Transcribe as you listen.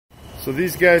So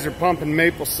these guys are pumping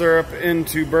maple syrup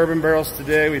into bourbon barrels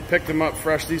today. We picked them up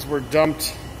fresh. These were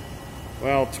dumped,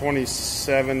 well,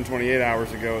 27, 28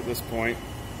 hours ago at this point.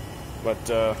 But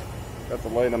got the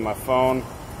light on my phone.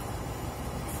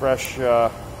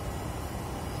 Freshly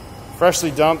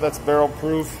dumped. That's barrel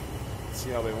proof. Let's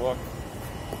see how they look.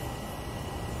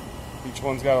 Each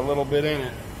one's got a little bit in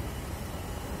it.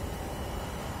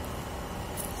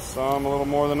 Some a little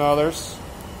more than others.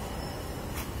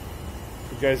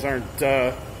 You guys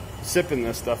aren't sipping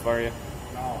this stuff, are you?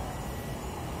 No.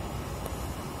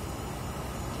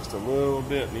 Just a little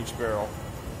bit in each barrel.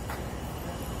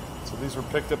 So these were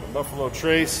picked up at Buffalo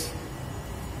Trace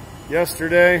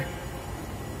yesterday.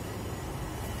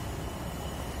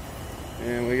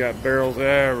 And we got barrels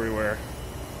everywhere.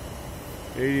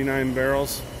 89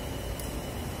 barrels.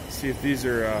 Let's see if these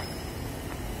are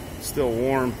still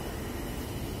warm.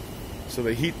 So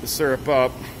they heat the syrup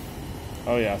up.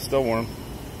 Oh yeah, still warm.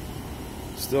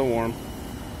 Still warm.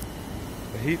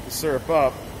 They heat the syrup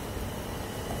up.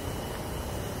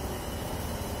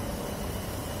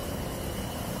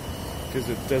 Because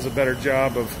it does a better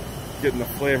job of getting the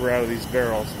flavor out of these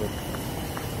barrels. But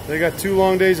they got 2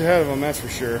 long days ahead of them, that's for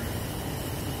sure.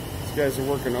 These guys are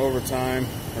working overtime.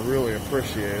 I really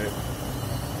appreciate it.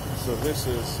 So this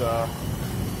is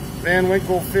Van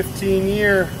Winkle 15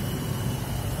 year.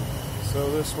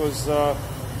 So this was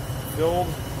filled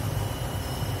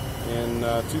in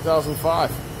 2005.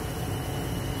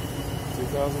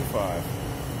 2005.